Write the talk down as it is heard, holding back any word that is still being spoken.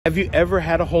Have you ever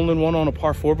had a hole-in-one on a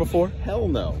par 4 before? Hell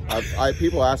no.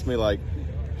 People ask me like,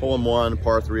 hole-in-one,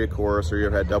 par 3 of course, or you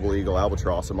ever had double eagle,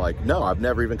 albatross? I'm like, no, I've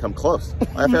never even come close.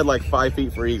 I've had like 5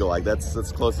 feet for eagle. Like that's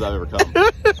as close as I've ever come. And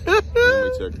then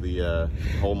we took the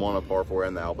hole-in-one of par 4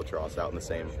 and the albatross out in the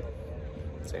same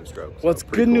stroke. So well, it's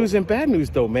good news and bad news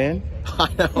though, man. I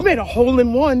know. You made a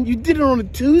hole-in-one. You did it on a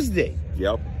Tuesday.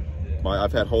 Yep.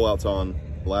 I've had hole-outs on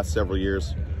the last several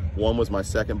years. One was my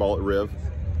second ball at Riv,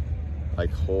 like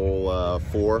hole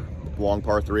 4, long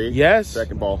par 3. Yes.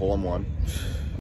 Second ball, hole-in-one.